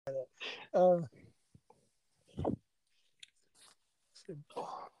Uh, all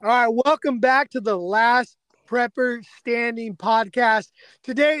right, welcome back to the Last Prepper Standing podcast.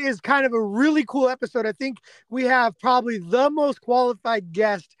 Today is kind of a really cool episode. I think we have probably the most qualified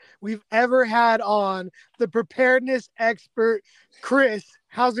guest we've ever had on, the preparedness expert, Chris.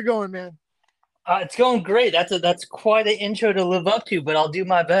 How's it going, man? It's going great. That's quite an intro to live up to, but I'll do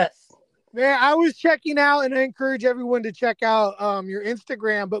my best. Man, I was checking out, and I encourage everyone to check out your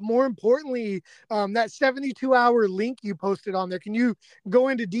Instagram. But more importantly, that 72-hour link you posted on there. Can you go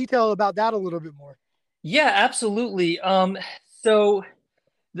into detail about that a little bit more? Yeah, absolutely. So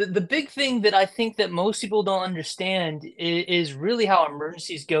the big thing that I think that most people don't understand is really how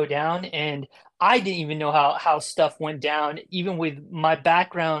emergencies go down, and I didn't even know how stuff went down, even with my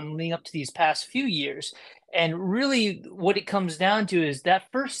background leading up to these past few years. And really, what it comes down to is that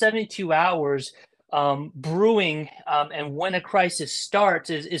first 72 hours brewing and when a crisis starts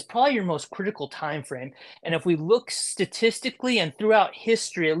is probably your most critical time frame. And if we look statistically and throughout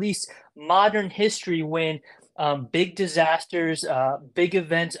history, at least modern history, when big disasters, big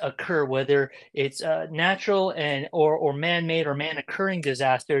events occur, whether it's natural and or man-made or man-occurring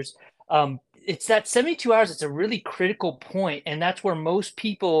disasters. It's that 72 hours. It's a really critical point, and that's where most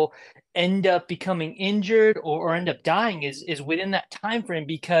people end up becoming injured or end up dying is within that time frame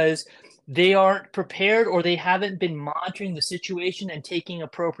because they aren't prepared or they haven't been monitoring the situation and taking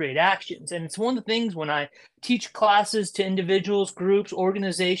appropriate actions. And it's one of the things when I teach classes to individuals, groups,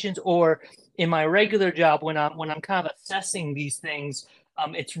 organizations, or in my regular job when I'm kind of assessing these things,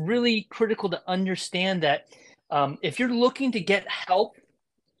 it's really critical to understand that if you're looking to get help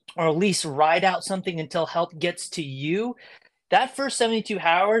or at least ride out something until help gets to you, that first 72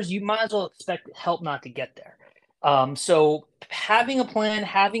 hours, you might as well expect help not to get there. So having a plan,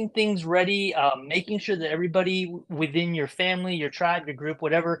 having things ready, making sure that everybody within your family, your tribe, your group,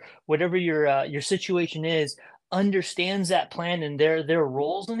 whatever your situation is, understands that plan and their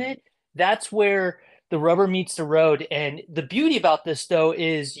roles in it. That's where the rubber meets the road. And the beauty about this, though,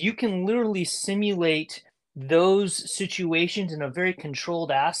 is you can literally simulate those situations in a very controlled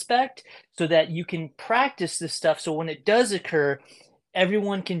aspect so that you can practice this stuff. So when it does occur,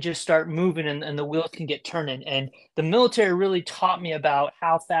 everyone can just start moving and the wheels can get turning. And the military really taught me about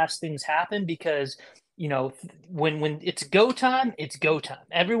how fast things happen because when it's go time, it's go time.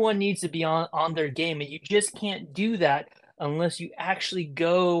 Everyone needs to be on their game, and you just can't do that unless you actually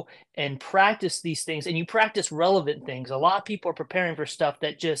go and practice these things and you practice relevant things. A lot of people are preparing for stuff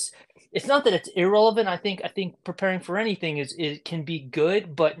that just it's not that it's irrelevant. I think preparing for anything is can be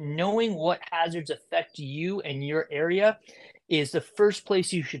good, but knowing what hazards affect you and your area is the first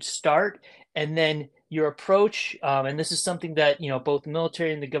place you should start. And then your approach, and this is something that both the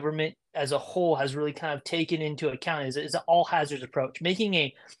military and the government as a whole has really kind of taken into account, is an all hazards approach, making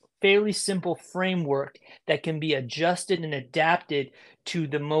a fairly simple framework that can be adjusted and adapted to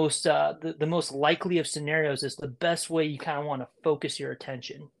the most likely of scenarios is the best way you kind of want to focus your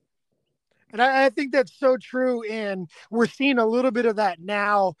attention. And I think that's so true. And we're seeing a little bit of that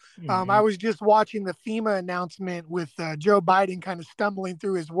now. I Hmm. was just watching the FEMA announcement with Joe Biden kind of stumbling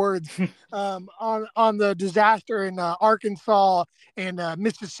through his words on the disaster in Arkansas and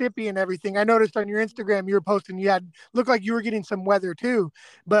Mississippi and everything. I noticed on your Instagram you were posting you had looked like you were getting some weather too.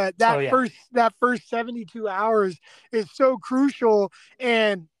 But Oh yeah. that first 72 hours is so crucial.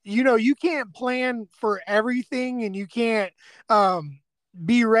 And you can't plan for everything, and you can't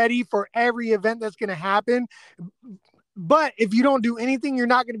be ready for every event that's going to happen. But if you don't do anything, you're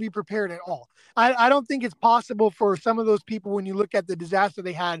not going to be prepared at all. I don't think it's possible for some of those people, when you look at the disaster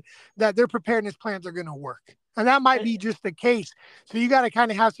they had, that their preparedness plans are going to work. And that might be just the case. So you got to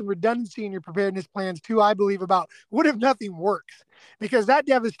kind of have some redundancy in your preparedness plans too, I believe, about what if nothing works? Because that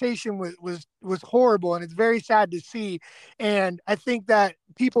devastation was horrible, and it's very sad to see. And I think that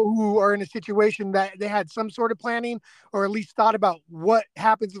people who are in a situation that they had some sort of planning, or at least thought about what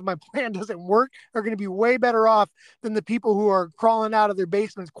happens if my plan doesn't work, are going to be way better off than the people who are crawling out of their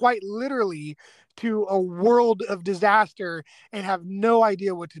basements, quite literally, to a world of disaster and have no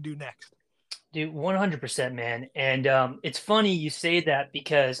idea what to do next. Dude, 100%, man. And it's funny you say that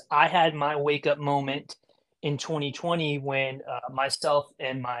because I had my wake up moment in 2020 when myself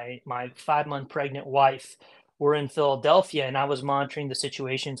and my 5 month pregnant wife were in Philadelphia, and I was monitoring the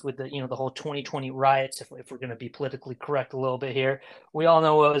situations with the whole 2020 riots. If we're going to be politically correct a little bit here, we all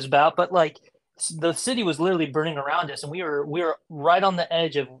know what it was about. But like the city was literally burning around us, and we were right on the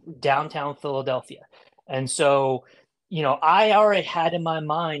edge of downtown Philadelphia, and so. I already had in my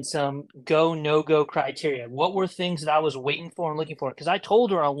mind some go, no go criteria. What were things that I was waiting for and looking for? Because I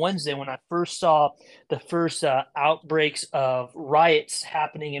told her on Wednesday when I first saw the first outbreaks of riots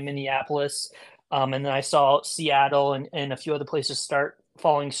happening in Minneapolis, and then I saw Seattle and a few other places start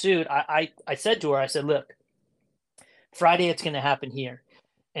following suit. I said to her, I said, look, Friday it's going to happen here.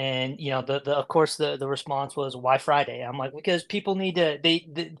 And the of course the response was, why Friday? I'm like, because people need to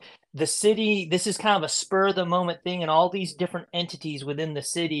the city, this is kind of a spur of the moment thing, and all these different entities within the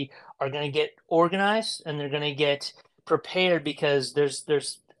city are going to get organized and they're going to get prepared because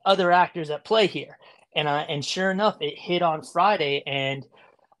there's other actors at play here. And sure enough, it hit on Friday, and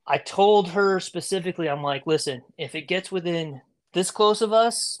I told her specifically, I'm like, listen, if it gets within this close of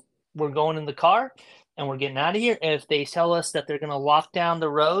us, we're going in the car and we're getting out of here. And if they tell us that they're going to lock down the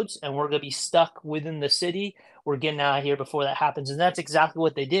roads and we're going to be stuck within the city, we're getting out of here before that happens. And that's exactly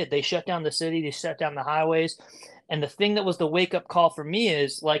what they did. They shut down the city, they shut down the highways. And the thing that was the wake up call for me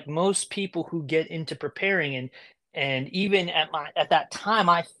is, like most people who get into preparing, and even at that time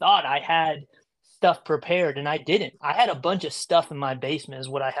I thought I had stuff prepared, and I didn't. I had a bunch of stuff in my basement is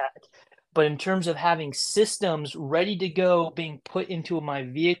what I had. But in terms of having systems ready to go being put into my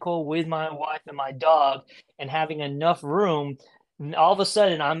vehicle with my wife and my dog, and having enough room, all of a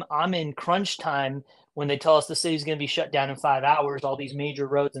sudden I'm in crunch time when they tell us the city's going to be shut down in 5 hours, all these major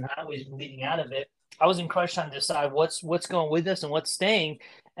roads and highways leading out of it. I was in crunch time to decide what's going with us and what's staying.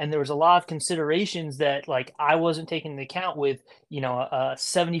 And there was a lot of considerations that, like, I wasn't taking into account with, a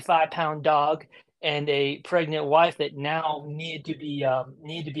 75-pound dog and a pregnant wife that now needed to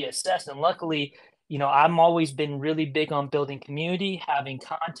be assessed. And luckily, I'm always been really big on building community, having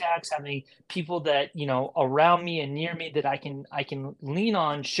contacts, having people that, around me and near me that I can lean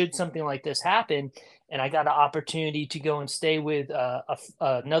on should something like this happen. And I got an opportunity to go and stay with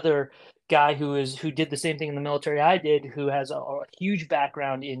another guy who did the same thing in the military I did, who has a huge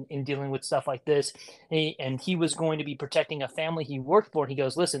background in dealing with stuff like this. And he was going to be protecting a family he worked for. He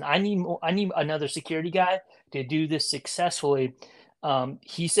goes, listen, I need another security guy to do this successfully.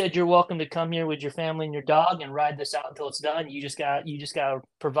 He said, you're welcome to come here with your family and your dog and ride this out until it's done. You just got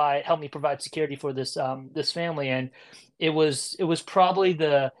to help me provide security for this family. And it was probably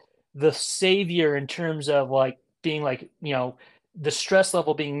the savior in terms of, like, being like, the stress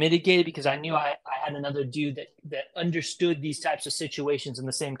level being mitigated, because I knew I had another dude that understood these types of situations in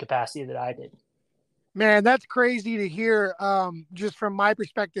the same capacity that I did. Man, that's crazy to hear. Just from my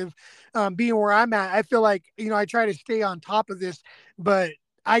perspective, being where I'm at, I feel like, I try to stay on top of this, but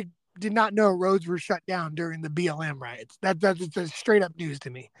I did not know roads were shut down during the BLM riots. That's just straight up news to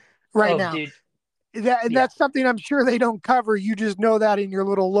me right Oh, now. dude. And Yeah. that's something I'm sure they don't cover. You just know that in your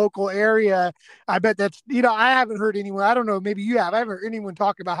little local area. I bet that's, I haven't heard anyone, I don't know, maybe you have. I haven't heard anyone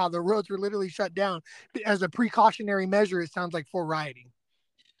talk about how the roads were literally shut down as a precautionary measure, it sounds like, for rioting.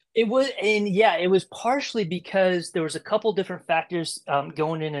 It was, and yeah, it was partially because there was a couple different factors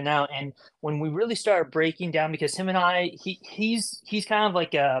going in and out. And when we really started breaking down, because him and he's kind of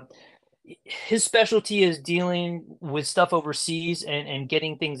like his specialty is dealing with stuff overseas and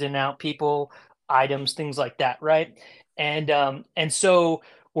getting things in and out, people, items, things like that, right? And so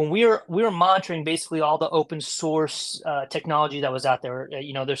when we were monitoring basically all the open source technology that was out there,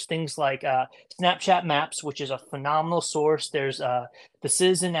 there's things like Snapchat Maps, which is a phenomenal source. There's the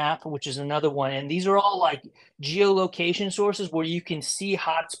Citizen app, which is another one, and these are all like geolocation sources where you can see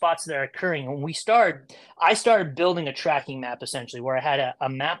hotspots that are occurring. When I started building a tracking map essentially, where I had a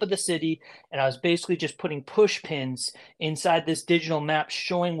map of the city, and I was basically just putting push pins inside this digital map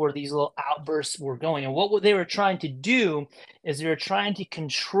showing where these little outbursts were going. And what they were trying to do is they were trying to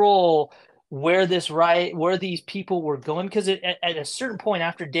control where these people were going, because at a certain point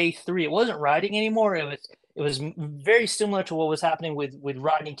after day 3, it wasn't riding anymore. It was very similar to what was happening with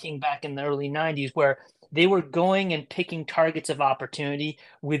Rodney King back in the early 90s, where they were going and picking targets of opportunity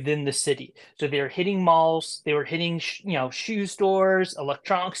within the city. So they were hitting malls, they were hitting shoe stores,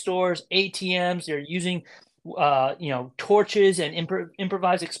 electronic stores, ATMs. They're using torches and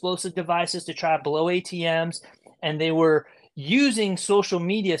improvised explosive devices to try to blow ATMs, and they were using social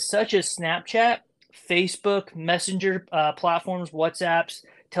media such as Snapchat, Facebook, Messenger platforms, WhatsApps,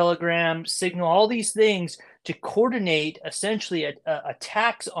 Telegram, Signal, all these things to coordinate essentially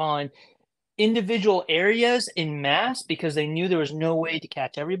attacks on individual areas in mass, because they knew there was no way to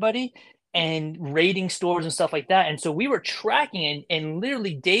catch everybody, and raiding stores and stuff like that. And so we were tracking, and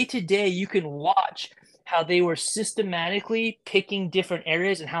literally day to day, you can watch how they were systematically picking different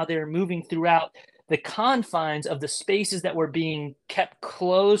areas and how they were moving throughout the confines of the spaces that were being kept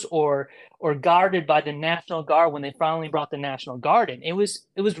closed or guarded by the National Guard when they finally brought the National Guard in. It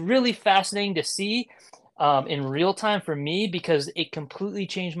was really fascinating to see. in real time for me because it completely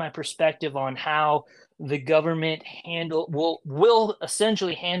changed my perspective on how the government will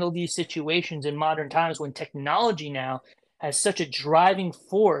essentially handle these situations in modern times when technology now has such a driving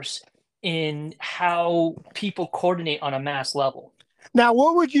force in how people coordinate on a mass level. Now,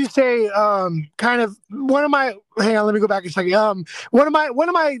 what would you say? Kind of one of my hang on, let me go back a second. One of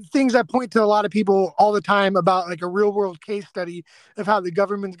my things I point to a lot of people all the time about like a real world case study of how the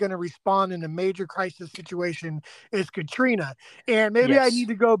government's going to respond in a major crisis situation is Katrina, and maybe I need Yes,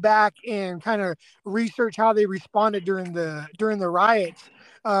 to go back and kind of research how they responded during the riots.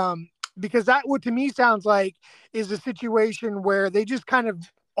 Because that what to me sounds like is a situation where they just kind of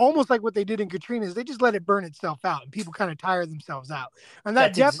almost like what they did in Katrina is they just let it burn itself out and people kind of tire themselves out. And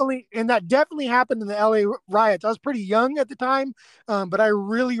that that's ex- definitely happened in the LA riots. I was pretty young at the time, but I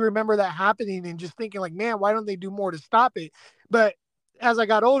really remember that happening and just thinking like, man, why don't they do more to stop it? But as I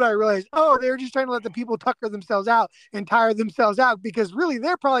got older, I realized, oh, they're just trying to let the people tucker themselves out and tire themselves out because really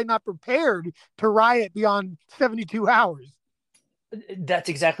they're probably not prepared to riot beyond 72 hours. that's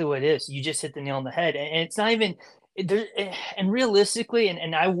exactly what it is. You just hit the nail on the head, and it's not even there. And realistically,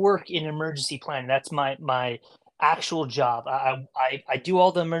 and I work in emergency planning. That's my actual job. I do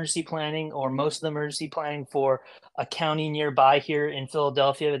all the emergency planning or most of the emergency planning for a county nearby here in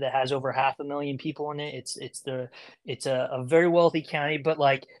Philadelphia that has over 500,000 people in it. It's a very wealthy county, but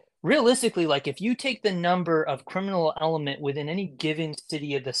like realistically, like if you take the number of criminal element within any given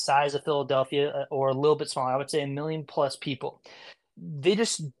city of the size of Philadelphia or a little bit smaller, I would say 1 million plus people, they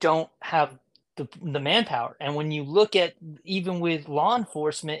just don't have the manpower. And when you look at even with law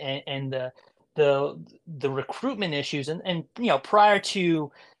enforcement and the recruitment issues and prior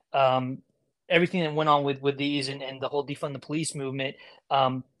to um, everything that went on with these and the whole defund the police movement,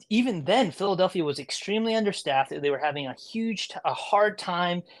 even then Philadelphia was extremely understaffed. They were having a hard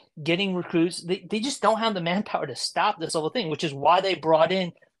time getting recruits. They just don't have the manpower to stop this whole thing, which is why they brought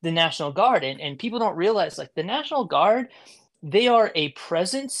in the National Guard. And people don't realize like the National Guard, they are a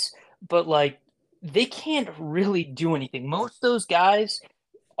presence, but like they can't really do anything. Most of those guys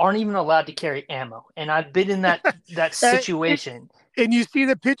aren't even allowed to carry ammo, and I've been in that And, situation. and you see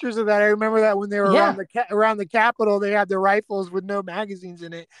the pictures of that. I remember that when they were Yeah, around the Capitol, they had the rifles with no magazines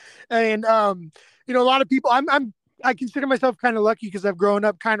in it, and a lot of people. I consider myself kind of lucky because I've grown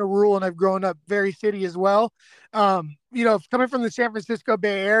up kind of rural and I've grown up very city as well. Coming from the San Francisco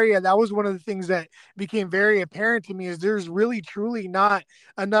Bay Area, that was one of the things that became very apparent to me is there's really truly not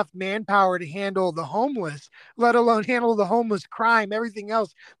enough manpower to handle the homeless, let alone handle the homeless crime, everything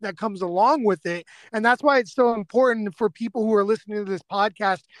else that comes along with it. And that's why it's so important for people who are listening to this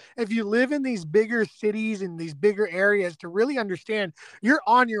podcast. If you live in these bigger cities and these bigger areas, to really understand you're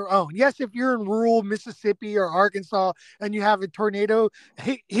on your own. Yes, if you're in rural Mississippi or Arkansas and you have a tornado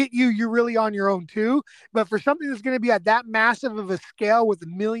hit you, you're really on your own too. But for something that's going to be at that massive of a scale with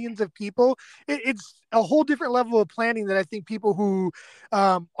millions of people, it's a whole different level of planning that I think people who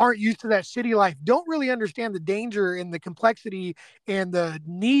aren't used to that city life don't really understand the danger and the complexity and the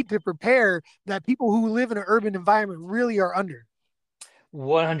need to prepare that people who live in an urban environment really are under.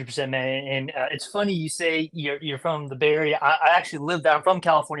 100%, man. And it's funny you say you're from the Bay Area. I actually lived there. I'm from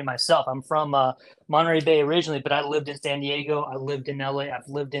California myself. I'm from Monterey Bay originally, but I lived in San Diego. I lived in LA. I've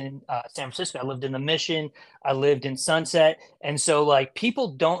lived in San Francisco. I lived in the Mission. I lived in Sunset. And so like people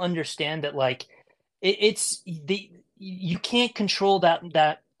don't understand that like it's the you can't control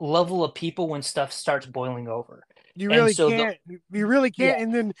that level of people when stuff starts boiling over. You And really so the can't. You really yeah, can't.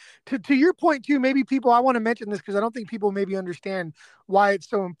 And then to your point too, maybe people I want to mention this because I don't think people maybe understand why it's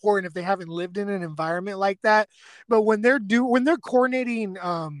so important if they haven't lived in an environment like that. But when they're coordinating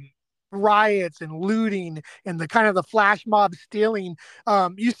riots and looting and the kind of the flash mob stealing,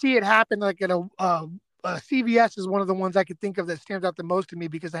 you see it happen like at CVS is one of the ones I could think of that stands out the most to me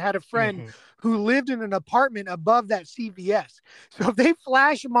because I had a friend mhm, who lived in an apartment above that CVS. So if they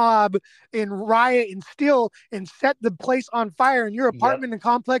flash mob and riot and steal and set the place on fire and your yep. apartment and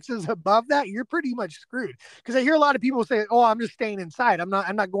complex is above that, you're pretty much screwed. Because I hear a lot of people say, "Oh, I'm just staying inside. I'm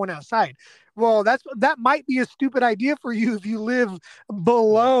not going outside." Well, that might be a stupid idea for you if you live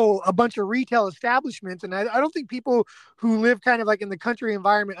Yeah. below a bunch of retail establishments. And I don't think people who live kind of like in the country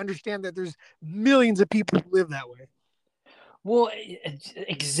environment understand that there's millions of people who live that way. Well,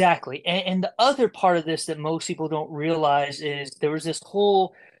 exactly. And the other part of this that most people don't realize is there was this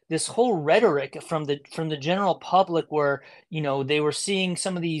whole rhetoric from the general public where, they were seeing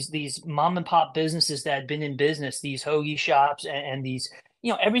some of these mom and pop businesses that had been in business, these hoagie shops and these,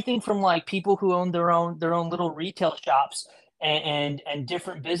 everything from like people who own their own little retail shops. and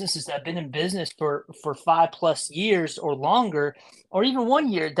different businesses that have been in business for 5+ years or longer, or even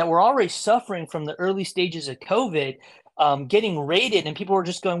 1 year, that were already suffering from the early stages of COVID, getting raided, and people were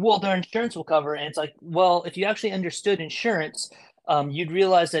just going, well, their insurance will cover. And it's like, well, if you actually understood insurance, you'd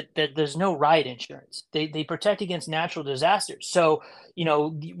realize that there's no riot insurance. They protect against natural disasters. So,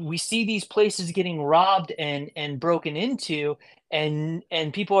 we see these places getting robbed and broken into, and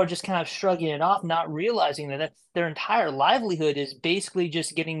people are just kind of shrugging it off, not realizing that that's their entire livelihood is basically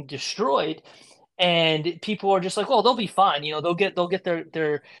just getting destroyed. And people are just like, well, they'll be fine. They'll get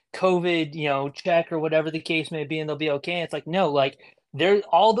their COVID, check or whatever the case may be, and they'll be okay. And it's like, no, like, there,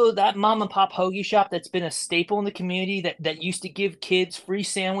 although that mom and pop hoagie shop that's been a staple in the community, that used to give kids free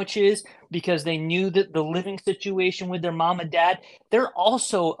sandwiches because they knew that the living situation with their mom and dad, they're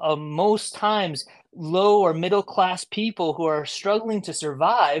also most times low or middle class people who are struggling to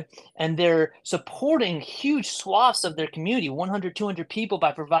survive, and they're supporting huge swaths of their community, 100, 200 people,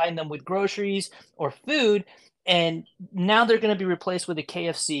 by providing them with groceries or food. And now they're going to be replaced with a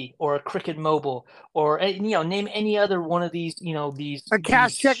KFC or a Cricket Mobile, or name any other one of these, A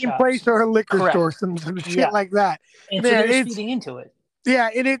cash these checking shops. place or a liquor Correct. store, some shit Yeah. like that. And so Man, they're just it's feeding into it. yeah,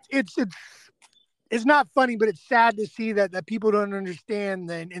 and it's not funny, but it's sad to see that people don't understand.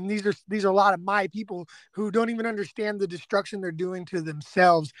 And these are a lot of my people who don't even understand the destruction they're doing to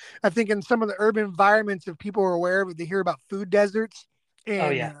themselves. I think in some of the urban environments, if people are aware of it, they hear about food deserts Oh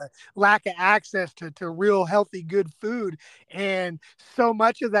and yeah. lack of access to real healthy good food, and so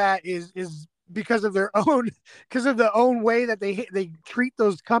much of that is because of their own because of the own way that they treat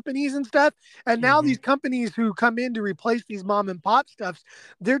those companies and stuff. And now Hmm. these companies who come in to replace these mom and pop stuffs,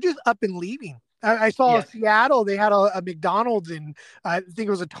 they're just up and leaving. I saw Yeah. Seattle, they had a McDonald's, and I think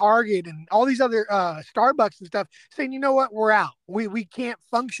it was a Target and all these other Starbucks and stuff, saying, you know what, we're out. We can't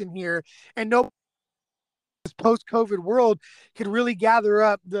function here. And no, this post-COVID world could really gather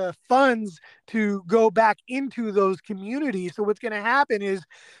up the funds to go back into those communities. So what's going to happen is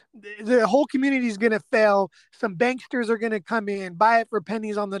the whole community is going to fail. Some banksters are going to come in, buy it for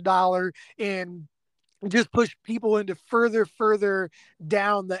pennies on the dollar, and just push people into further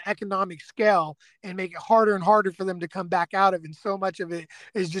down the economic scale and make it harder and harder for them to come back out of. And so much of it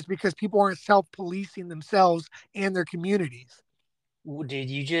is just because people aren't self-policing themselves and their communities. Dude,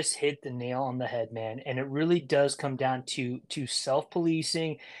 you just hit the nail on the head, man. And it really does come down to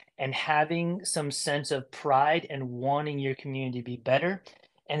self-policing and having some sense of pride and wanting your community to be better.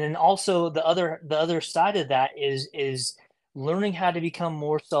 And then also the other side of that is learning how to become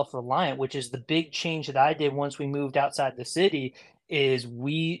more self-reliant, which is the big change that I did once we moved outside the city. Is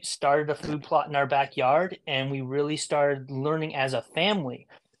we started a food plot in our backyard, and we really started learning as a family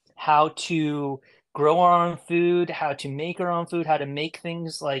how to grow our own food, how to make our own food, how to make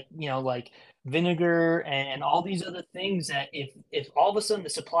things like, like vinegar and all these other things, that if all of a sudden the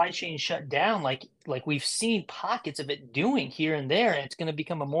supply chain shut down, like we've seen pockets of it doing here and there, and it's going to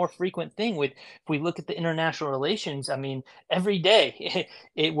become a more frequent thing with, if we look at the international relations, I mean, every day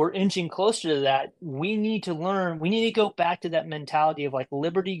we're inching closer to that. We need to go back to that mentality of like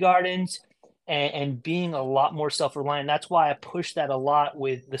Liberty Gardens, and being a lot more self-reliant. That's why I push that a lot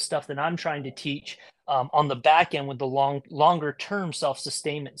with the stuff that I'm trying to teach, on the back end with the longer term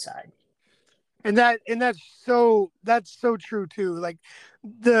self-sustainment side. And that's so true too. Like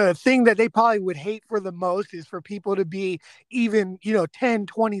the thing that they probably would hate for the most is for people to be even 10,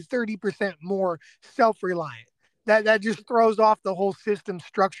 20, 30% more self-reliant. That just throws off the whole system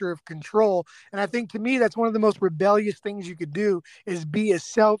structure of control. And I think, to me, that's one of the most rebellious things you could do, is be as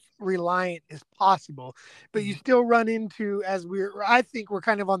self-reliant as possible. But you still run into, as I think we're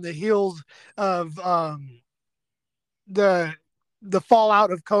kind of on the heels of the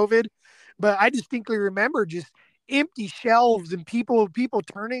fallout of COVID. But I distinctly remember just empty shelves and people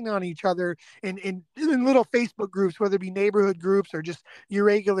turning on each other in little Facebook groups, whether it be neighborhood groups or just your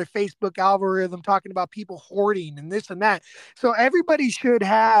regular Facebook algorithm, talking about people hoarding and this and that. So everybody should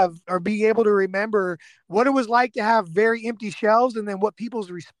have, or be able to remember, what it was like to have very empty shelves, and then what people's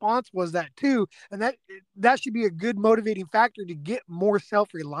response was that too. And that should be a good motivating factor to get more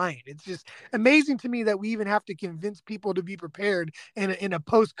self-reliant. It's just amazing to me that we even have to convince people to be prepared in a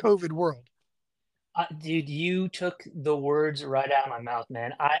post-COVID world. Dude, you took the words right out of my mouth,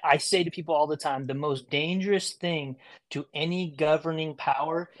 man. I say to people all the time, the most dangerous thing to any governing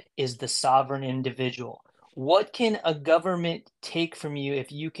power is the sovereign individual. What can a government take from you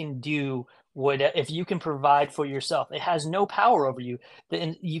if you can do what, if you can provide for yourself? It has no power over you.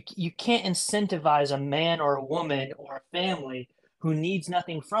 You can't incentivize a man or a woman or a family who needs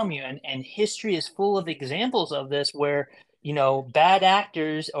nothing from you. And history is full of examples of this, where bad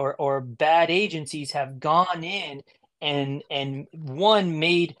actors or bad agencies have gone in and one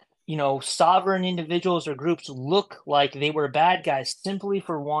made, sovereign individuals or groups look like they were bad guys simply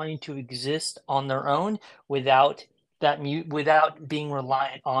for wanting to exist on their own without without being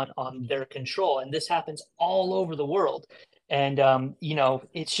reliant on their control. And this happens all over the world. And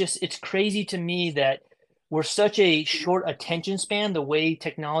it's crazy to me that we're such a short attention span. The way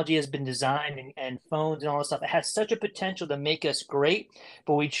technology has been designed, and phones and all this stuff, it has such a potential to make us great,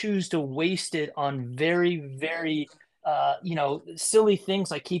 but we choose to waste it on very, very silly things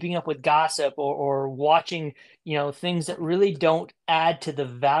like keeping up with gossip, or watching, things that really don't add to the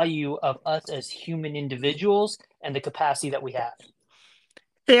value of us as human individuals and the capacity that we have.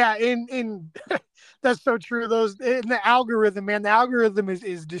 Yeah, and that's so true. Those in the algorithm, man, the algorithm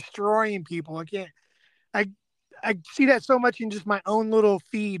is destroying people. I I see that so much in just my own little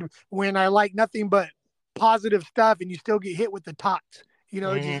feed when I like nothing but positive stuff, and you still get hit with the tots.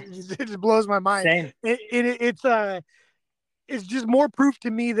 Mm-hmm. It just blows my mind. Same. It's just more proof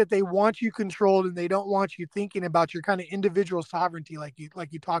to me that they want you controlled and they don't want you thinking about your kind of individual sovereignty, like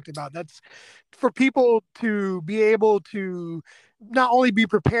you talked about. That's for people to be able to not only be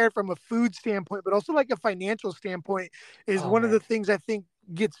prepared from a food standpoint, but also like a financial standpoint is Oh one of the man. things I think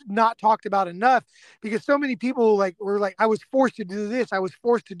gets not talked about enough, because so many people were like, I was forced to do this, I was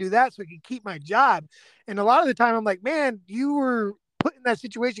forced to do that so I could keep my job. And a lot of the time I'm like, man, you were put in that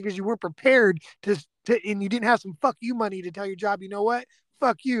situation because you weren't prepared and you didn't have some fuck you money to tell your job, you know what?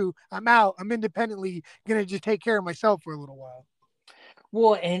 Fuck you. I'm out. I'm independently gonna just take care of myself for a little while.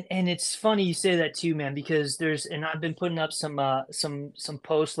 Well, and it's funny you say that too, man, because and I've been putting up some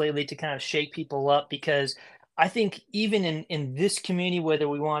posts lately to kind of shake people up, because I think even in this community, whether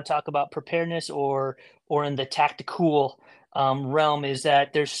we want to talk about preparedness or in the tactical realm, is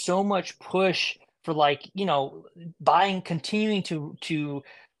that there's so much push for, like, continuing to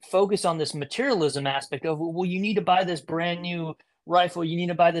focus on this materialism aspect of, well, you need to buy this brand new rifle, you need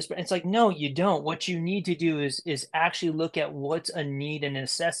to buy this. It's like, no, you don't. What you need to do is actually look at what's a need and a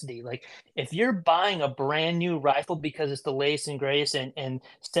necessity. Like, if you're buying a brand new rifle because it's the latest and greatest, and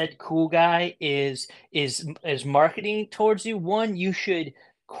said cool guy is marketing towards you, one, you should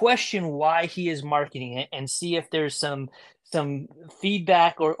question why he is marketing it and see if there's some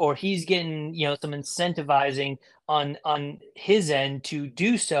feedback, or he's getting, some incentivizing on his end to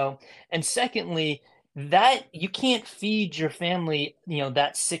do so. And secondly, that you can't feed your family,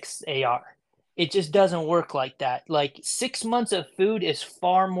 that six AR. It just doesn't work like that. Like, 6 months of food is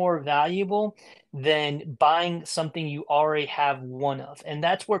far more valuable than buying something you already have one of. And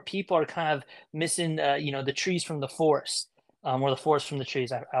that's where people are kind of missing, the trees from the forest, or the forest from the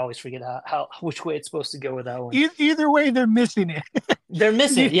trees. I always forget how which way it's supposed to go with that one. Either way, they're missing it. They're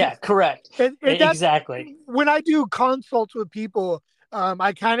missing it. Yeah, correct. And that's Exactly. when I do consults with people.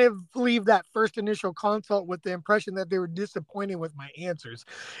 I kind of leave that first initial consult with the impression that they were disappointed with my answers.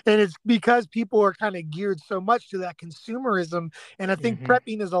 And it's because people are kind of geared so much to that consumerism. And I think Hmm.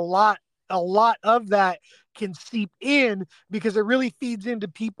 prepping is a lot of that can seep in because it really feeds into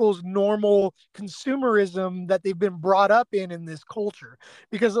people's normal consumerism that they've been brought up in this culture.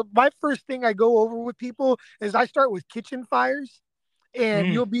 Because my first thing I go over with people is I start with kitchen fires, and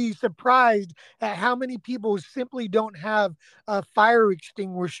Mm, you'll be surprised at how many people simply don't have a fire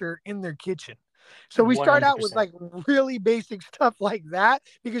extinguisher in their kitchen. So we start out with 100%. like really basic stuff like that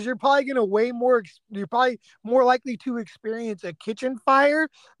because you're probably going to you're probably more likely to experience a kitchen fire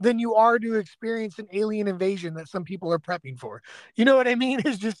than you are to experience an alien invasion that some people are prepping for. You know what I mean?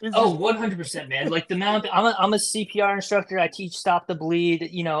 It's Oh, just 100%, man. Like, I'm a CPR instructor. I teach stop the bleed,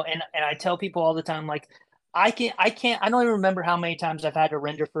 and I tell people all the time, like, I don't even remember how many times I've had to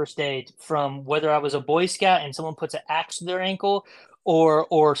render first aid, from whether I was a Boy Scout and someone puts an axe to their ankle,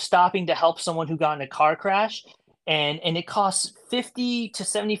 or stopping to help someone who got in a car crash. And it costs $50 to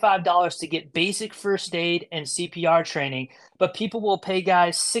 $75 to get basic first aid and CPR training, but people will pay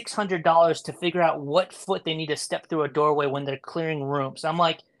guys $600 to figure out what foot they need to step through a doorway when they're clearing rooms. I'm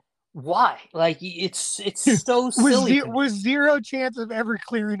like, why? Like, it's so silly to me. with zero chance of ever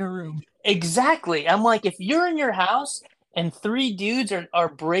clearing a room. Exactly. I'm like, if you're in your house and three dudes are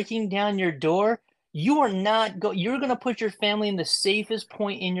breaking down your door, you're gonna put your family in the safest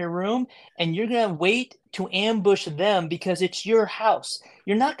point in your room, and you're gonna wait to ambush them because it's your house.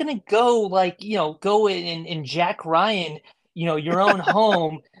 You're not gonna go, like, go in Jack Ryan, your own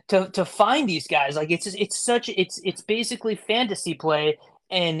home to find these guys. Like, it's basically fantasy play,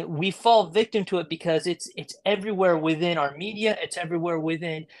 and we fall victim to it because it's everywhere within our media, it's everywhere with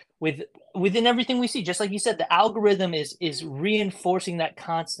within everything we see. Just like you said, the algorithm is reinforcing that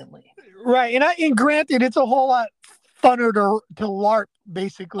constantly. Right. And granted, it's a whole lot funner to LARP Oh,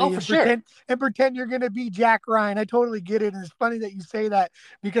 basically for sure. and pretend you're gonna be Jack Ryan. I totally get it, and it's funny that you say that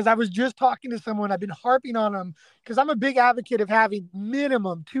because I was just talking to someone. I've been harping on them because I'm a big advocate of having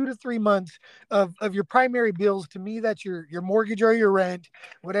minimum 2 to 3 months of your primary bills. To me, that's your mortgage or your rent,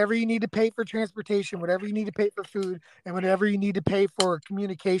 whatever you need to pay for transportation, whatever you need to pay for food, and whatever you need to pay for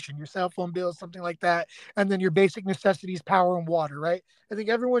communication, your cell phone bills, something like that, and then your basic necessities, power and water. Right? I think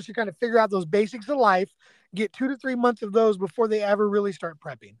everyone should kind of figure out those basics of life, get 2 to 3 months of those before they ever really start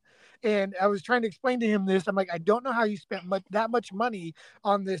prepping. And I was trying to explain to him this. I'm like, I don't know how you spent that much money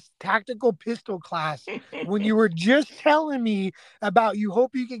on this tactical pistol class when you were just telling me about you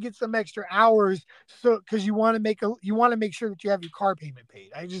hope you can get some extra hours, so because you want to make sure that you have your car payment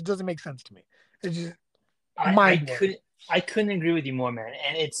paid. It just doesn't make sense to me. It's just I, I mind blowing. couldn't I couldn't agree with you more, man.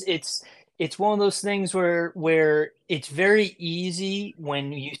 And it's one of those things where it's very easy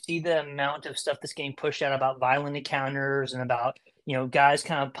when you see the amount of stuff that's getting pushed out about violent encounters and about, guys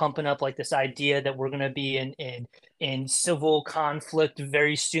kind of pumping up like this idea that we're going to be in civil conflict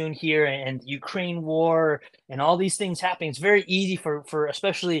very soon here, and Ukraine war and all these things happening. It's very easy for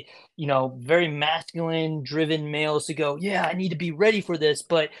especially, very masculine driven males to go, yeah, I need to be ready for this.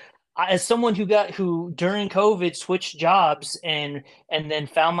 But as someone who during COVID switched jobs and then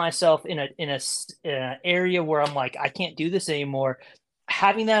found myself in a area where I'm like, I can't do this anymore.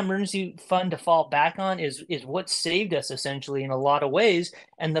 Having that emergency fund to fall back on is what saved us essentially in a lot of ways.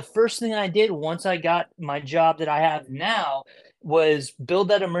 And the first thing I did once I got my job that I have now was build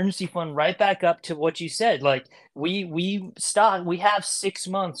that emergency fund right back up to what you said. Like we have 6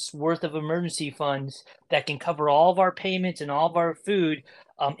 months worth of emergency funds that can cover all of our payments and all of our food,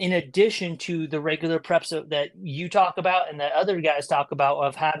 in addition to the regular preps that you talk about and that other guys talk about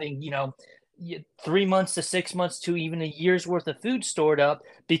of having, 3 months to 6 months to even a year's worth of food stored up.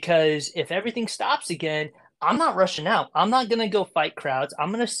 Because if everything stops again, I'm not rushing out. I'm not going to go fight crowds.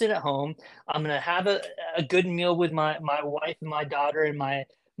 I'm going to sit at home. I'm going to have a good meal with my wife and my daughter and my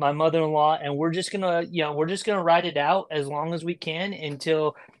mother-in-law, and we're just gonna ride it out as long as we can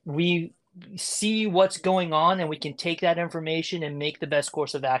until we see what's going on and we can take that information and make the best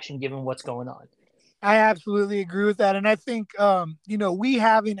course of action given what's going on. I absolutely agree with that. And I think, we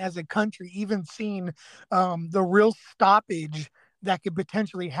haven't as a country even seen the real stoppage that could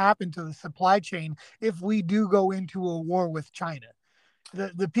potentially happen to the supply chain if we do go into a war with China.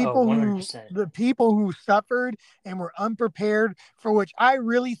 The Oh, people who 100%. the people who suffered and were unprepared for, which I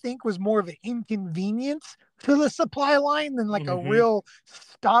really think was more of an inconvenience to the supply line than like a Mm-hmm. real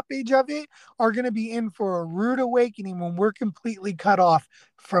stoppage of it, are going to be in for a rude awakening when we're completely cut off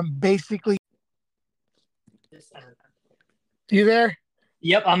from basically. You there?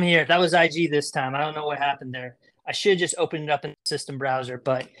 Yep, I'm here. That was IG this time. I don't know what happened there. I should have just opened it up in the system browser,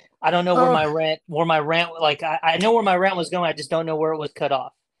 but I don't know Oh, where my rant like I know where my rant was going. I just don't know where it was cut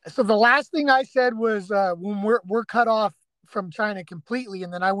off. so the last thing I said was when we're cut off from China completely,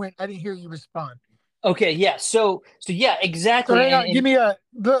 and then I didn't hear you respond. Okay, yeah. So yeah, So exactly. hang And on, give me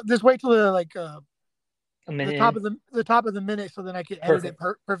just wait till a the minute top in. of the top of the minute, so then I could edit it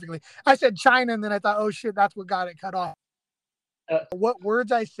Perfect. perfectly. I said China, and then I thought, oh shit, that's what got it cut off. Uh, What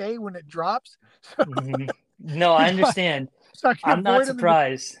words I say when it drops, so, mhm. No, I understand. so I can I'm not avoid them in the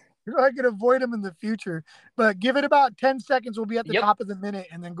surprised. so I can avoid them in the future. But give it about 10 seconds. We'll be at the Yep. top of the minute,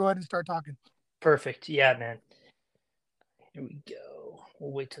 and then go ahead and start talking. Perfect. Yeah, man. Here we go.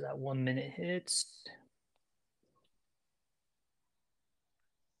 We'll wait till that 1 minute hits.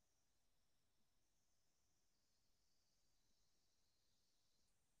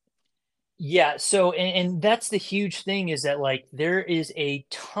 Yeah, so and that's the huge thing is that like there is a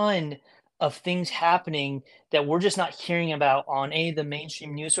ton of things happening that we're just not hearing about on any of the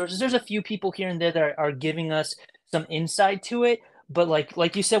mainstream news sources. There's a few people here and there that are giving us some insight to it, but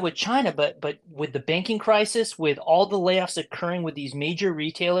like you said with China, but with the banking crisis, with all the layoffs occurring with these major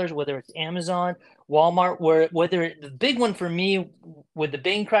retailers, whether it's Amazon, Walmart, whether the big one for me with the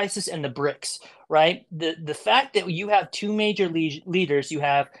banking crisis and the BRICS, right? The fact that you have two major leaders, you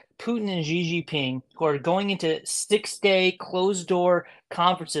have Putin and Xi Jinping, who are going into 6 day closed door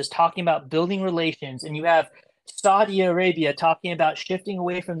conferences talking about building relations, and you have Saudi Arabia talking about shifting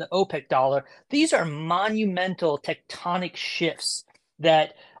away from the OPEC dollar. These are monumental tectonic shifts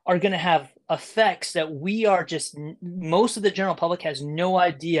that are going to have effects that we are just, most of the general public has no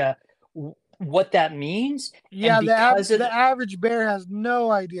idea what that means. And Yeah, because of the average bear has no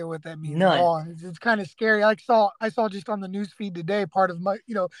idea what that means at none, all. It's kind of scary. I saw just on the news feed today. Part of my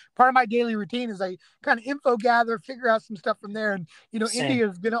daily routine is I kind of info gather, figure out some stuff from there, and same.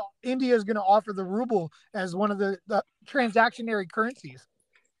 India is gonna offer the ruble as one of the transactionary currencies,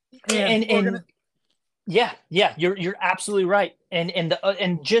 and And people are gonna. Yeah, you're absolutely right. And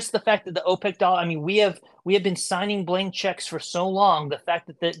just the fact that the OPEC dollar, I mean, we have been signing blank checks for so long. The fact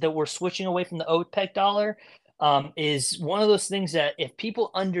that we're switching away from the OPEC dollar is one of those things that if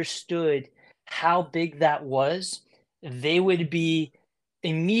people understood how big that was, they would be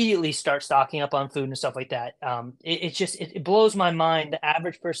immediately start stocking up on food and stuff like that. It's just it blows my mind. The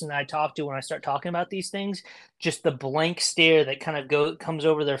average person that I talk to when I start talking about these things, just the blank stare that kind of comes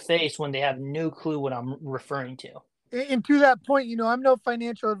over their face when they have no clue what I'm referring to. And to that point, I'm no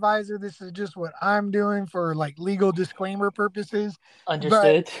financial advisor. This is just what I'm doing for like legal disclaimer purposes. But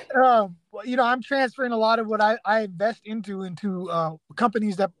Understood. I'm transferring a lot of what I invest into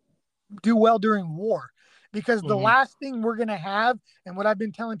companies that do well during war, because the Hmm. last thing we're gonna have, and what I've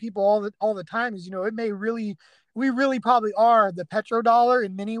been telling people all the time is, it may really we really probably are the petrodollar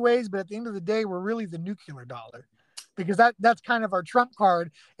in many ways, but at the end of the day, we're really the nuclear dollar, because that's kind of our trump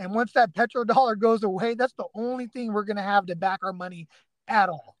card. And once that petrodollar goes away, that's the only thing we're gonna have to back our money at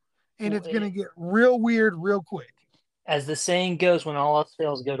all, and it's gonna get real weird real quick. As the saying goes, when all else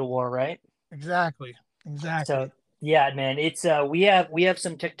fails, go to war, right? Exactly, exactly. So yeah, man, it's we have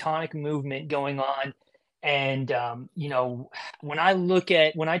some tectonic movement going on, and when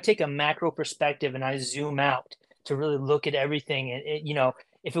I take a macro perspective and I zoom out to really look at everything,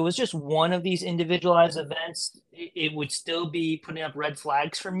 if it was just one of these individualized events, it would still be putting up red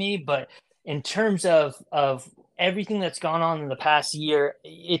flags for me. But in terms of everything that's gone on in the past year,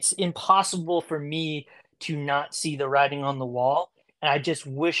 it's impossible for me to not see the writing on the wall. And I just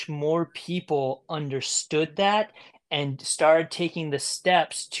wish more people understood that and started taking the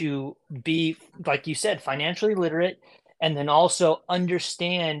steps to be, like you said, financially literate, and then also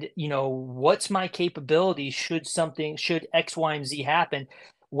understand, what's my capability should X, Y, and Z happen?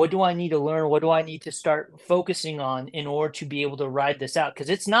 What do I need to learn? What do I need to start focusing on in order to be able to ride this out? Because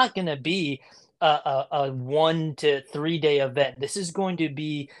it's not going to be a 1 to 3 day event. This is going to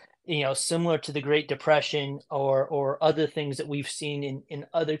be similar to the Great Depression or other things that we've seen in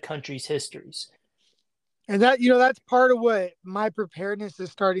other countries' histories. And that's part of what my preparedness is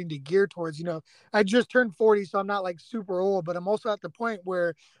starting to gear towards. I just turned 40, so I'm not like super old, but I'm also at the point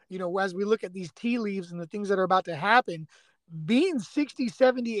where, as we look at these tea leaves and the things that are about to happen, being 60,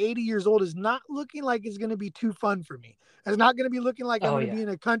 70, 80 years old is not looking like it's going to be too fun for me. It's not going to be looking like I'm Oh going to yeah. be in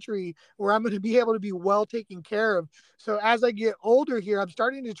a country where I'm going to be able to be well taken care of. So as I get older here, I'm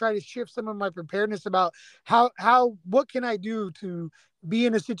starting to try to shift some of my preparedness about what can I do to be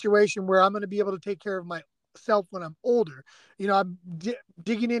in a situation where I'm going to be able to take care of myself when I'm older. I'm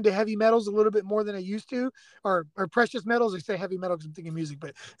digging into heavy metals a little bit more than I used to, or precious metals. I say heavy metal because I'm thinking music,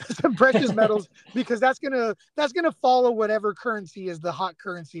 but some precious metals, because that's gonna follow whatever currency is the hot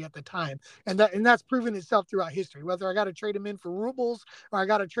currency at the time, and that's proven itself throughout history. Whether I got to trade them in for rubles, or I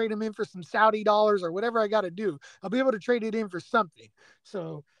got to trade them in for some Saudi dollars, or whatever I got to do, I'll be able to trade it in for something.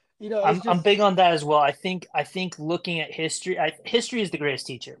 So it's I'm just big on that as well. I think looking at history, history is the greatest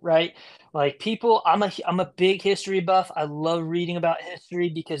teacher, right? Like people, I'm a big history buff. I love reading about history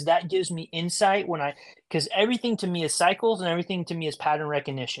because that gives me insight because everything to me is cycles and everything to me is pattern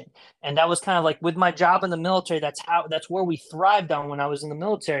recognition. And that was kind of like with my job in the military. That's where we thrived on when I was in the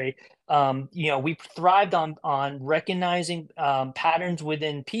military. We thrived on recognizing patterns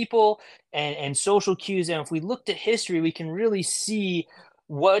within people and social cues. And if we looked at history, we can really see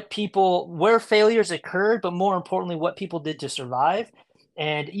where failures occurred, but more importantly, what people did to survive.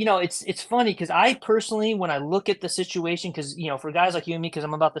 And it's funny because I personally, when I look at the situation, because for guys like you and me, because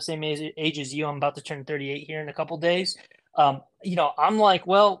I'm about the same age as you, I'm about to turn 38 here in a couple days. I'm like,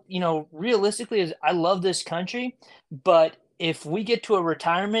 well, realistically, is I love this country, but if we get to a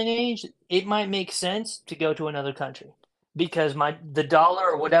retirement age, it might make sense to go to another country because the dollar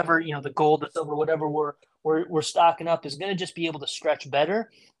or whatever, the gold, the silver, whatever we're stocking up is going to just be able to stretch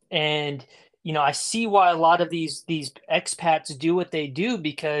better. And I see why a lot of these expats do what they do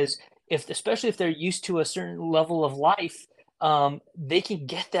because especially if they're used to a certain level of life, they can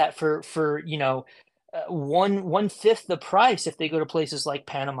get that for one fifth the price if they go to places like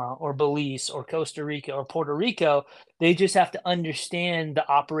Panama or Belize or Costa Rica or Puerto Rico. They just have to understand the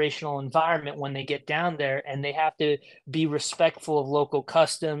operational environment when they get down there, and they have to be respectful of local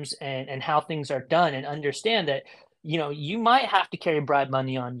customs and how things are done, and understand that you might have to carry bribe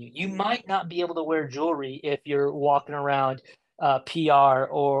money on you. You might not be able to wear jewelry if you're walking around PR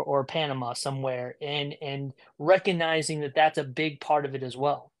or Panama somewhere, and recognizing that that's a big part of it as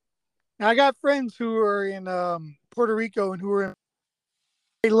well. now I got friends who are in Puerto Rico and who are in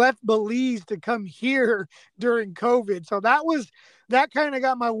they left Belize to come here during COVID. So that kind of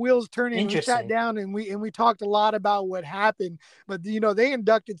got my wheels turning. We sat Interesting. down and we talked a lot about what happened, but they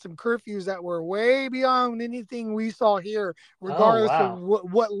inducted some curfews that were way beyond anything we saw here, Oh, regardless of wow.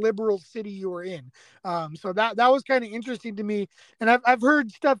 what liberal city you were in. So that was kind of interesting to me, and I've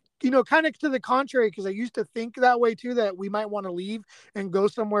heard stuff, kind of to the contrary, because I used to think that way too, that we might want to leave and go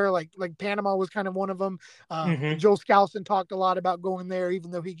somewhere like Panama was kind of one of them. Hmm. Joe Scalson talked a lot about going there,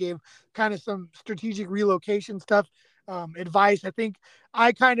 even though he gave kind of some strategic relocation stuff, advice. I think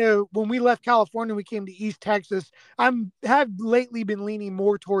I kind of, when we left California, we came to East Texas. I'm have lately been leaning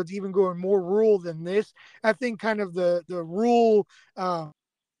more towards even going more rural than this. I think kind of the rural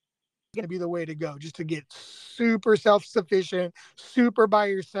going to be the way to go, just to get super self sufficient, super by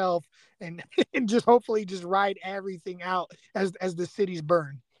yourself, and and just hopefully just ride everything out as the cities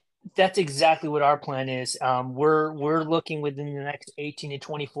burn. That's exactly what our plan is. We're looking within the next 18 to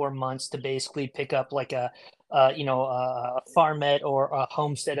 24 months to basically pick up like a farmette or a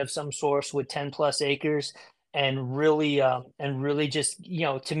homestead of some sort with 10 plus acres, and really just,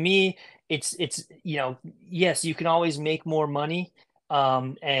 to me, it's yes, you can always make more money,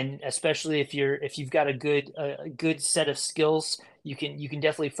 and especially if you've got a good set of skills, you can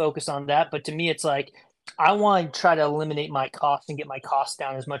definitely focus on that. But to me, it's like I want to try to eliminate my costs and get my costs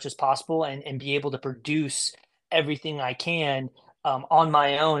down as much as possible, and be able to produce everything I can, on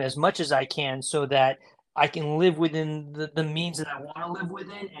my own as much as I can, so that I can live within the means that I want to live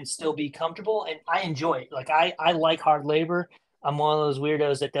within and still be comfortable. And I enjoy it. Like I like hard labor. I'm one of those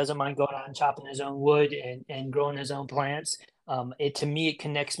weirdos that doesn't mind going out and chopping his own wood and growing his own plants. It to me, it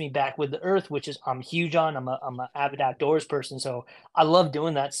connects me back with the earth, which is I'm huge on. I'm an avid outdoors person, so I love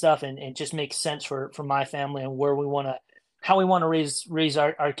doing that stuff, and it just makes sense for my family and where we want to, how we want to raise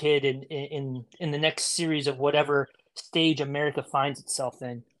our kid in the next series of whatever stage America finds itself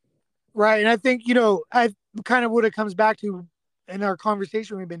in. Right. And I think, I kind of what it comes back to in our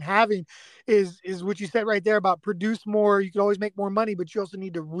conversation we've been having is what you said right there about produce more. You can always make more money, but you also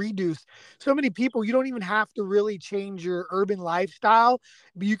need to reduce. So many people, you don't even have to really change your urban lifestyle,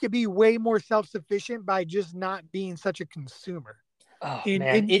 but you could be way more self-sufficient by just not being such a consumer. Oh and,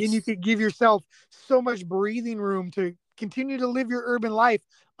 man, and and you it's could give yourself so much breathing room to continue to live your urban life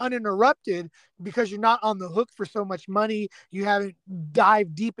uninterrupted, because you're not on the hook for so much money. You haven't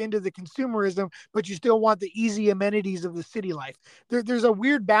dived deep into the consumerism, but you still want the easy amenities of the city life. There's a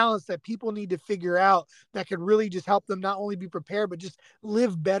weird balance that people need to figure out that could really just help them not only be prepared, but just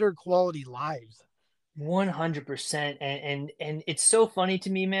live better quality lives. 100%. And it's so funny to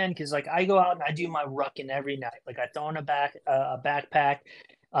me, man, because like I go out and I do my rucking every night. Like I throw in a backpack,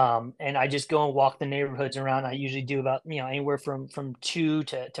 and I just go and walk the neighborhoods around. I usually do about, anywhere from 2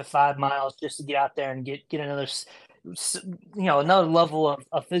 to 5 miles, just to get out there and get another another level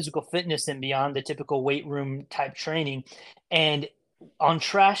of physical fitness and beyond the typical weight room type training. And on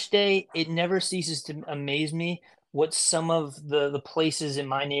trash day, it never ceases to amaze me what some of the places in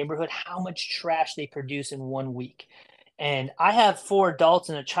my neighborhood, how much trash they produce in 1 week. And I have four adults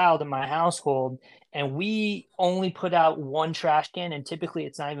and a child in my household, and we only put out one trash can, and typically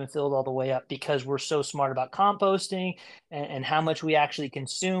it's not even filled all the way up because we're so smart about composting and how much we actually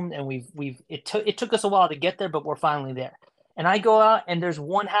consume. And it took us a while to get there, but we're finally there. And I go out and there's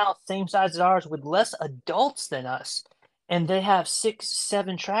one house same size as ours with less adults than us, and they have 6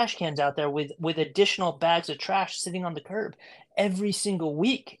 7 trash cans out there with additional bags of trash sitting on the curb every single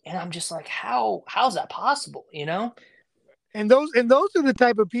week. And I'm just like, how's that possible, And those are the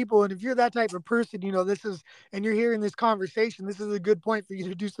type of people, and if you're that type of person, this is, and you're hearing this conversation, this is a good point for you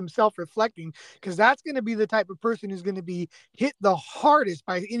to do some self-reflecting, because that's going to be the type of person who's going to be hit the hardest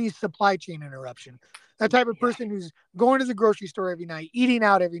by any supply chain interruption. That type of Yeah. person who's going to the grocery store every night, eating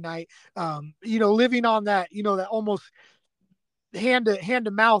out every night, living on that, that almost hand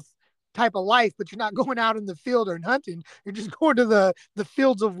to mouth type of life, but you're not going out in the field or hunting. You're just going to the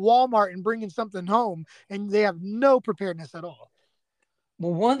fields of Walmart and bringing something home, and they have no preparedness at all.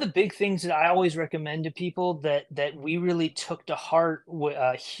 Well, one of the big things that I always recommend to people that we really took to heart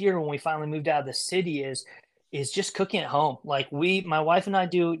here when we finally moved out of the city is just cooking at home. Like my wife and I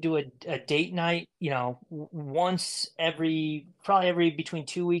do a date night, once probably every between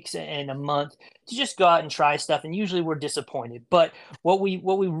 2 weeks and a month, to just go out and try stuff. And usually we're disappointed. But what we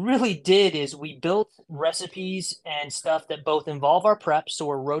really did is we built recipes and stuff that both involve our preps. So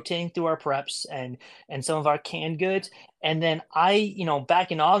we're rotating through our preps and some of our canned goods. And then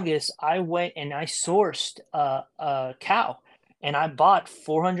back in August, I went and I sourced a cow, and I bought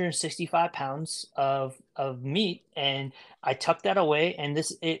 465 pounds of meat, and I tucked that away.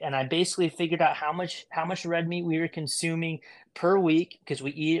 And I basically figured out how much red meat we were consuming per week, because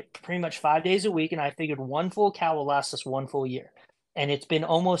we eat it pretty much 5 days a week. And I figured one full cow will last us one full year. And it's been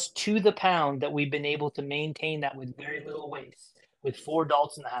almost to the pound that we've been able to maintain that with very little waste, with 4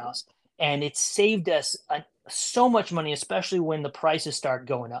 adults in the house. And it's saved us so much money, especially when the prices start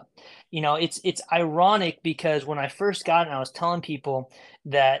going up. It's ironic because when I first got it, I was telling people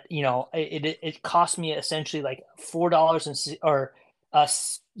that it cost me essentially like $4 or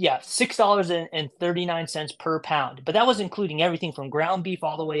yeah, $6.39 per pound. But that was including everything from ground beef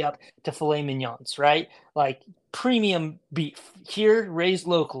all the way up to filet mignons, right? Like premium beef here raised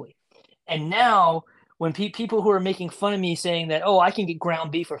locally. And now when people who are making fun of me saying that, oh, I can get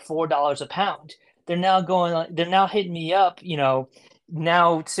ground beef for $4 a pound, they're now hitting me up,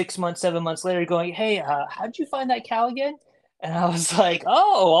 now 6 months, 7 months later, going, hey, how'd you find that cow again? And I was like,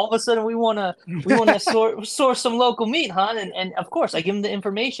 oh, all of a sudden we want to source some local meat, huh? And of course, I give them the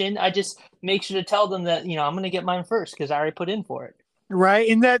information. I just make sure to tell them that I'm going to get mine first because I already put in for it. Right.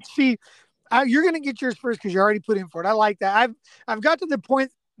 And that, see, you're going to get yours first because you already put in for it. I like that. I've got to the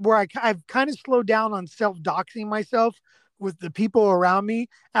point where I've kind of slowed down on self doxing myself with the people around me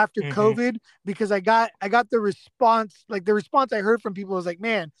after Hmm. COVID, because I got the response, like the response I heard from people was like,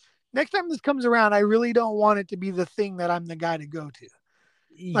 man, next time this comes around, I really don't want it to be the thing that I'm the guy to go to.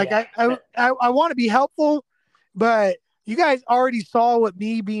 Like Yeah, that, I want to be helpful, but you guys already saw what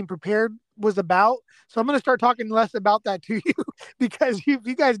me being prepared was about. So I'm going to start talking less about that to you because if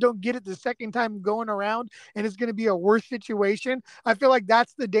you guys don't get it the second time going around and it's going to be a worse situation, I feel like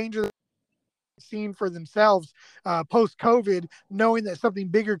that's the danger seen for themselves post COVID, knowing that something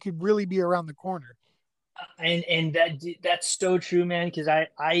bigger could really be around the corner. and that's so true, man. Because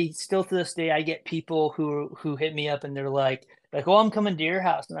I still to this day I get people who hit me up and they're like, oh, I'm coming to your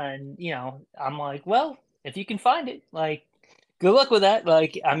house, and I'm like, well, if you can find it, like, good luck with that.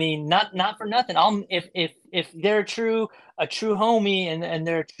 Like, I mean, not for nothing. If they're a true homie and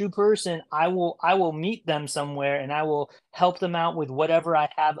they're a true person, I will meet them somewhere and I will help them out with whatever I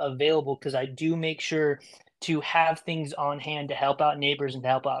have available because I do make sure to have things on hand to help out neighbors and to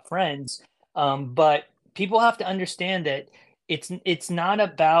help out friends. But people have to understand that it's not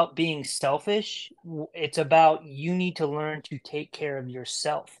about being selfish. It's about you need to learn to take care of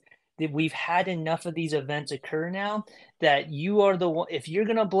yourself. That we've had enough of these events occur now that you are the one. If you're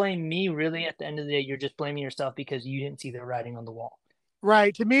gonna blame me, really, at the end of the day, you're just blaming yourself because you didn't see the writing on the wall.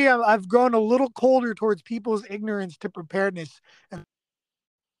 Right. To me, I've grown a little colder towards people's ignorance to preparedness. And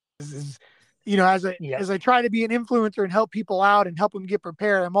is, Yep. as I try to be an influencer and help people out and help them get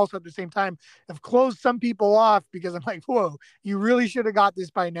prepared, I'm also at the same time have closed some people off because I'm like, whoa, you really should have got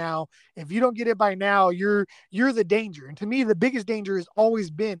this by now. If you don't get it by now, you're the danger. And to me, the biggest danger has always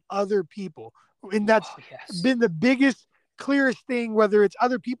been other people, and that's Oh yes. been the biggest, clearest thing. Whether it's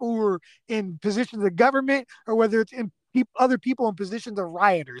other people who are in positions of government or whether it's in other people in positions of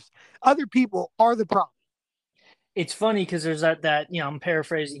rioters, other people are the problem. It's funny because there's that I'm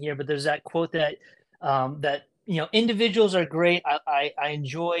paraphrasing here, but there's that quote that individuals are great. I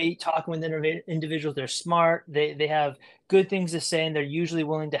enjoy talking with individuals. They're smart. They have good things to say, and they're usually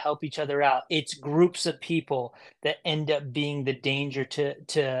willing to help each other out. It's groups of people that end up being the danger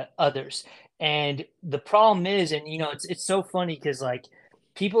to others. And the problem is, and it's so funny because like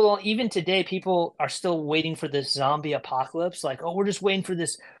people don't, even today, people are still waiting for this zombie apocalypse. Like, oh, we're just waiting for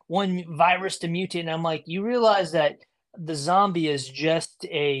this one virus to mutate. And I'm like, you realize that the zombie is just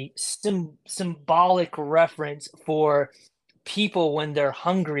a symbolic reference for people when they're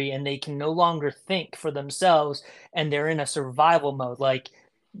hungry and they can no longer think for themselves and they're in a survival mode. Like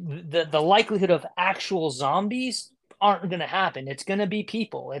the likelihood of actual zombies aren't going to happen. It's going to be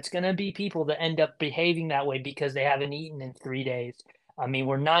people. It's going to be people that end up behaving that way because they haven't eaten in 3 days. I mean,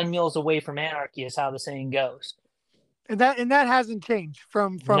 we're 9 meals away from anarchy, is how the saying goes. And that hasn't changed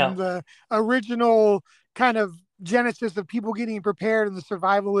from No, the original kind of genesis of people getting prepared and the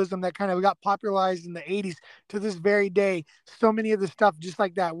survivalism that kind of got popularized in the 80s to this very day. So many of the stuff just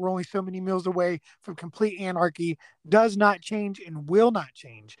like that, we're only so many meals away from complete anarchy, does not change and will not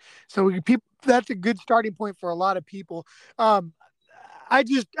change. So people, that's a good starting point for a lot of people. um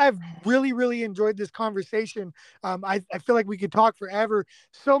I've really, really enjoyed this conversation. I feel like we could talk forever.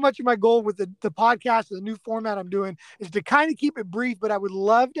 So much of my goal with the podcast, the new format I'm doing, is to kind of keep it brief, but I would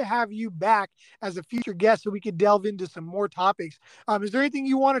love to have you back as a future guest so we could delve into some more topics. Is there anything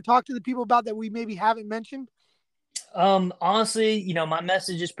you want to talk to the people about that we maybe haven't mentioned? honestly, my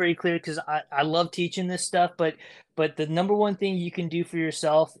message is pretty clear because I love teaching this stuff, but the number one thing you can do for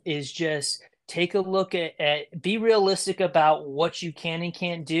yourself is just take a look at be realistic about what you can and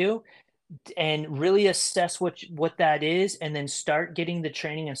can't do. and really assess what that is, and then start getting the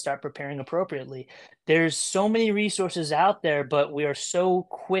training and start preparing appropriately. There's so many resources out there, but we are so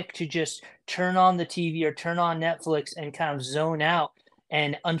quick to just turn on the TV or turn on Netflix and kind of zone out.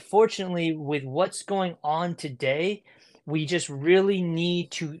 And unfortunately, with what's going on today, we just really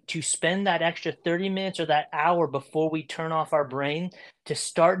need to spend that extra 30 minutes or that hour before we turn off our brain to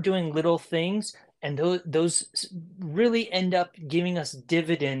start doing little things, and those really end up giving us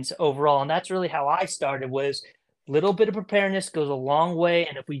dividends overall. And that's really how I started, was little bit of preparedness goes a long way.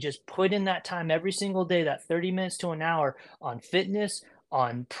 And if we just put in that time every single day, that 30 minutes to an hour on fitness,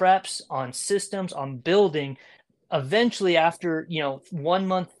 on preps, on systems, on building, eventually after 1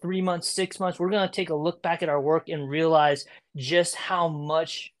 month, 3 months, 6 months, we're going to take a look back at our work and realize just how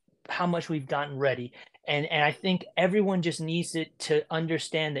much we've gotten ready. And I think everyone just needs to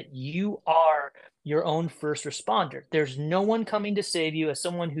understand that you are your own first responder. There's no one coming to save you. As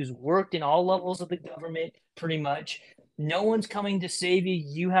someone who's worked in all levels of the government, pretty much, no one's coming to save you.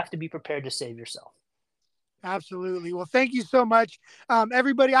 You have to be prepared to save yourself. Absolutely. Well, thank you so much.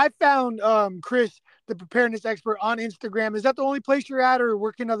 Everybody, I found Chris, the preparedness expert, on Instagram. Is that the only place you're at, or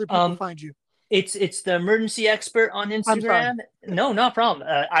where can other people Um, find you? it's the emergency expert on I'm sorry. Instagram. No, not a problem.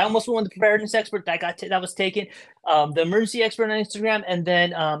 I almost went with the preparedness expert that was taken. The emergency expert on Instagram, and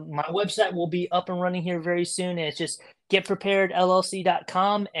then my website will be up and running here very soon. And it's just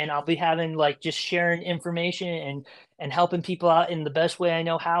getpreparedllc.com, and I'll be having like just sharing information and helping people out in the best way I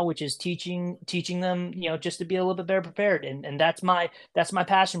know how, which is teaching them, just to be a little bit better prepared. And that's my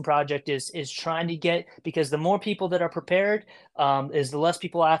passion project, is trying to get, because the more people that are prepared, is the less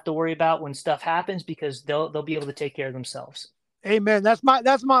people I have to worry about when stuff happens, because they'll be able to take care of themselves. Amen. That's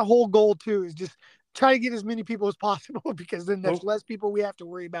my whole goal too, is just try to get as many people as possible because then We're that's less people we have to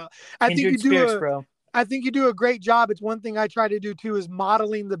worry about. I think you kindred do spirits, a bro. I think you do a great job. It's one thing I try to do too, is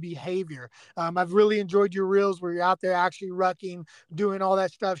modeling the behavior. I've really enjoyed your reels where you're out there actually rucking, doing all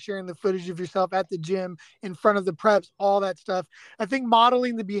that stuff, sharing the footage of yourself at the gym, in front of the preps, all that stuff. I think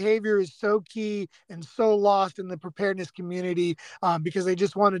modeling the behavior is so key and so lost in the preparedness community, because they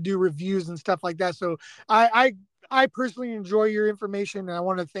just want to do reviews and stuff like that. So I personally enjoy your information, and I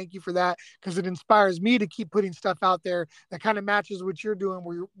want to thank you for that, because it inspires me to keep putting stuff out there that kind of matches what you're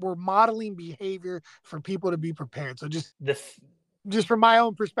doing. We're modeling behavior for people to be prepared. So The just from my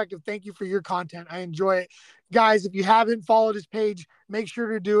own perspective, thank you for your content. I enjoy it. Guys, if you haven't followed his page, make sure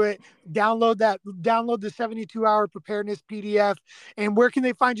to do it. Download the 72-hour preparedness PDF. And where can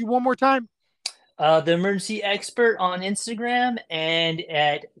they find you one more time? the emergency expert on Instagram and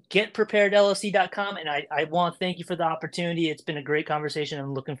at getpreparedllc.com. And I want to thank you for the opportunity. It's been a great conversation.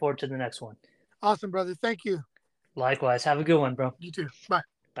 I'm looking forward to the next one. Awesome, brother. Thank you. Likewise. Have a good one, bro. You too. Bye.